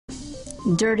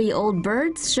Dirty old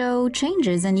birds show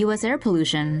changes in U.S. air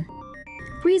pollution.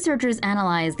 Researchers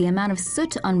analyzed the amount of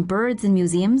soot on birds in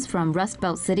museums from Rust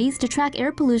Belt cities to track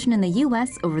air pollution in the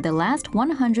U.S. over the last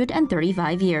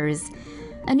 135 years.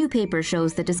 A new paper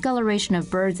shows that discoloration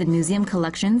of birds in museum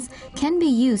collections can be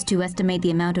used to estimate the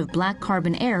amount of black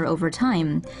carbon air over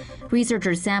time.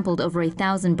 Researchers sampled over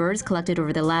 1,000 birds collected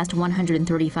over the last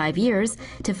 135 years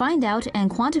to find out and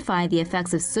quantify the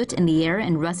effects of soot in the air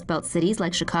in Rust Belt cities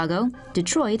like Chicago,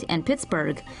 Detroit, and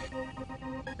Pittsburgh.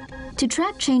 To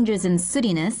track changes in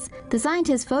sootiness, the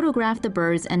scientists photographed the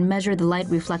birds and measured the light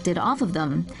reflected off of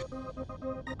them.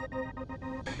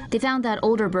 They found that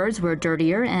older birds were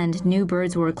dirtier and new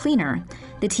birds were cleaner.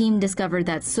 The team discovered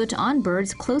that soot on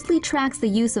birds closely tracks the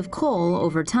use of coal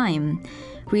over time.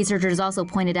 Researchers also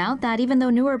pointed out that even though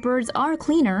newer birds are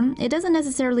cleaner, it doesn't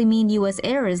necessarily mean U.S.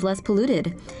 air is less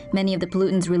polluted. Many of the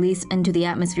pollutants released into the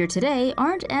atmosphere today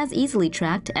aren't as easily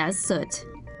tracked as soot.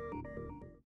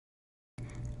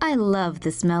 I love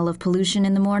the smell of pollution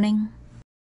in the morning.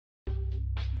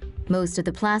 Most of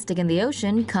the plastic in the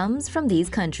ocean comes from these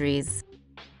countries.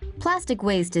 Plastic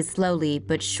waste is slowly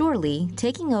but surely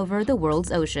taking over the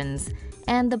world's oceans,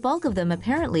 and the bulk of them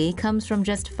apparently comes from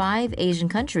just 5 Asian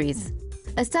countries.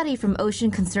 A study from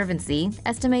Ocean Conservancy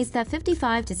estimates that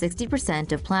 55 to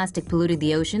 60% of plastic polluting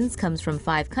the oceans comes from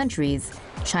 5 countries: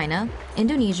 China,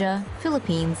 Indonesia,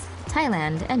 Philippines,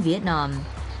 Thailand, and Vietnam.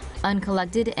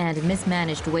 Uncollected and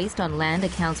mismanaged waste on land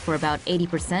accounts for about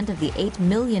 80% of the 8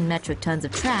 million metric tons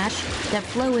of trash that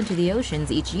flow into the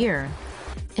oceans each year.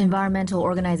 Environmental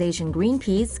organization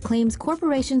Greenpeace claims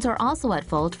corporations are also at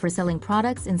fault for selling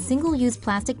products in single-use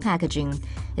plastic packaging,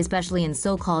 especially in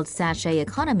so-called sachet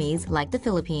economies like the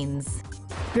Philippines.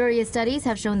 Various studies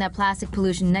have shown that plastic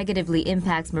pollution negatively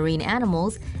impacts marine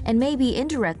animals and may be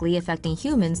indirectly affecting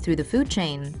humans through the food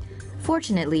chain.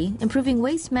 Fortunately, improving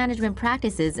waste management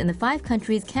practices in the 5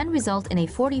 countries can result in a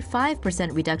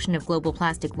 45% reduction of global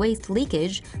plastic waste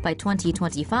leakage by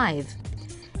 2025.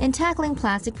 In tackling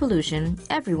plastic pollution,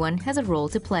 everyone has a role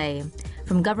to play.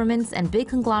 From governments and big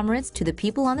conglomerates to the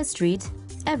people on the street,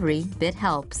 every bit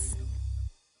helps.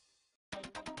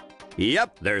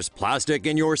 Yep, there's plastic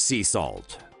in your sea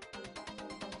salt.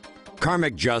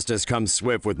 Karmic justice comes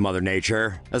swift with Mother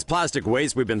Nature, as plastic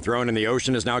waste we've been throwing in the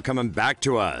ocean is now coming back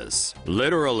to us,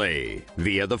 literally,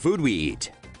 via the food we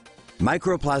eat.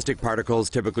 Microplastic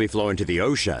particles typically flow into the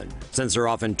ocean, since they're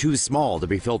often too small to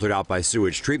be filtered out by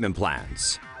sewage treatment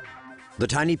plants. The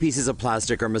tiny pieces of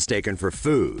plastic are mistaken for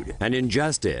food and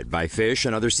ingested by fish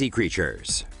and other sea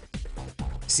creatures.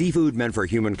 Seafood meant for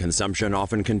human consumption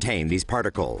often contain these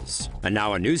particles, and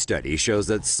now a new study shows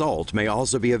that salt may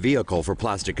also be a vehicle for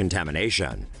plastic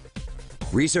contamination.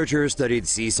 Researchers studied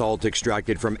sea salt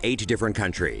extracted from 8 different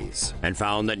countries and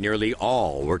found that nearly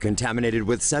all were contaminated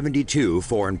with 72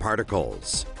 foreign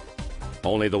particles.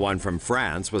 Only the one from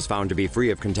France was found to be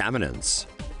free of contaminants.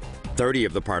 30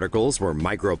 of the particles were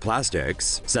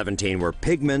microplastics, 17 were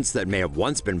pigments that may have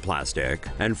once been plastic,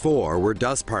 and 4 were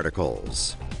dust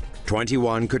particles.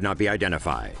 21 could not be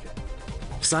identified.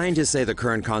 Scientists say the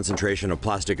current concentration of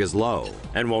plastic is low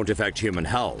and won't affect human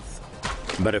health.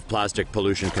 But if plastic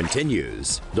pollution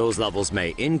continues, those levels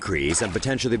may increase and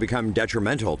potentially become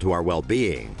detrimental to our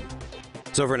well-being.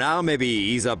 So for now, maybe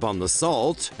ease up on the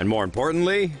salt, and more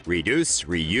importantly, reduce,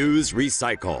 reuse,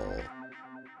 recycle.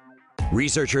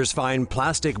 Researchers find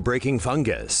plastic-breaking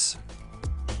fungus.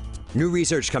 New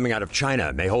research coming out of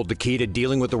China may hold the key to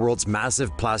dealing with the world's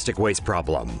massive plastic waste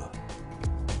problem.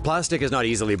 Plastic is not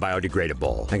easily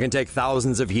biodegradable and can take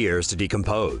thousands of years to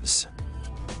decompose.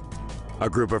 A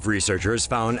group of researchers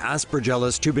found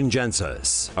Aspergillus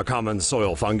tubangensis, a common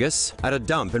soil fungus, at a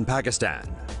dump in Pakistan.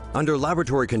 Under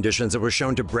laboratory conditions, it was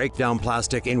shown to break down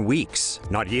plastic in weeks,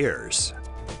 not years.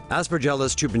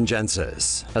 Aspergillus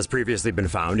tubangensis has previously been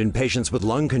found in patients with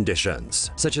lung conditions,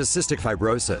 such as cystic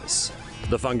fibrosis.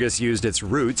 The fungus used its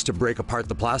roots to break apart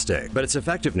the plastic, but its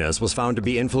effectiveness was found to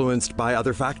be influenced by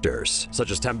other factors,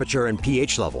 such as temperature and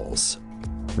pH levels.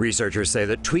 Researchers say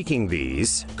that tweaking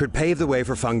these could pave the way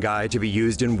for fungi to be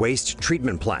used in waste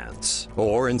treatment plants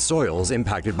or in soils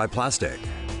impacted by plastic.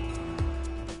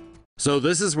 So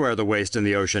this is where the waste in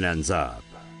the ocean ends up.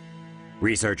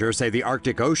 Researchers say the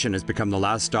Arctic Ocean has become the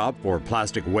last stop for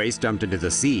plastic waste dumped into the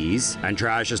seas, and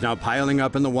trash is now piling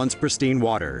up in the once pristine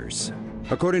waters.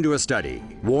 According to a study,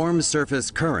 warm surface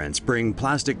currents bring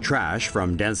plastic trash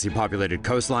from densely populated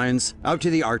coastlines out to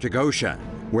the Arctic Ocean,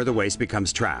 where the waste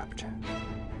becomes trapped.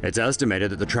 It's estimated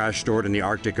that the trash stored in the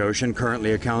Arctic Ocean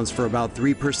currently accounts for about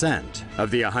 3% of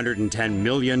the 110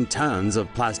 million tons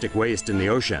of plastic waste in the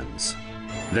oceans.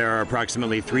 There are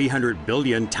approximately 300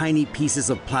 billion tiny pieces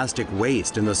of plastic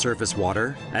waste in the surface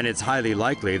water, and it's highly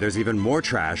likely there's even more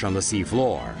trash on the sea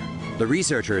floor. The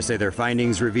researchers say their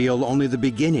findings reveal only the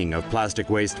beginning of plastic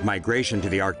waste migration to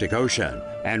the Arctic Ocean,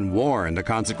 and warn the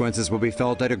consequences will be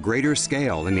felt at a greater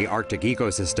scale in the Arctic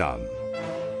ecosystem.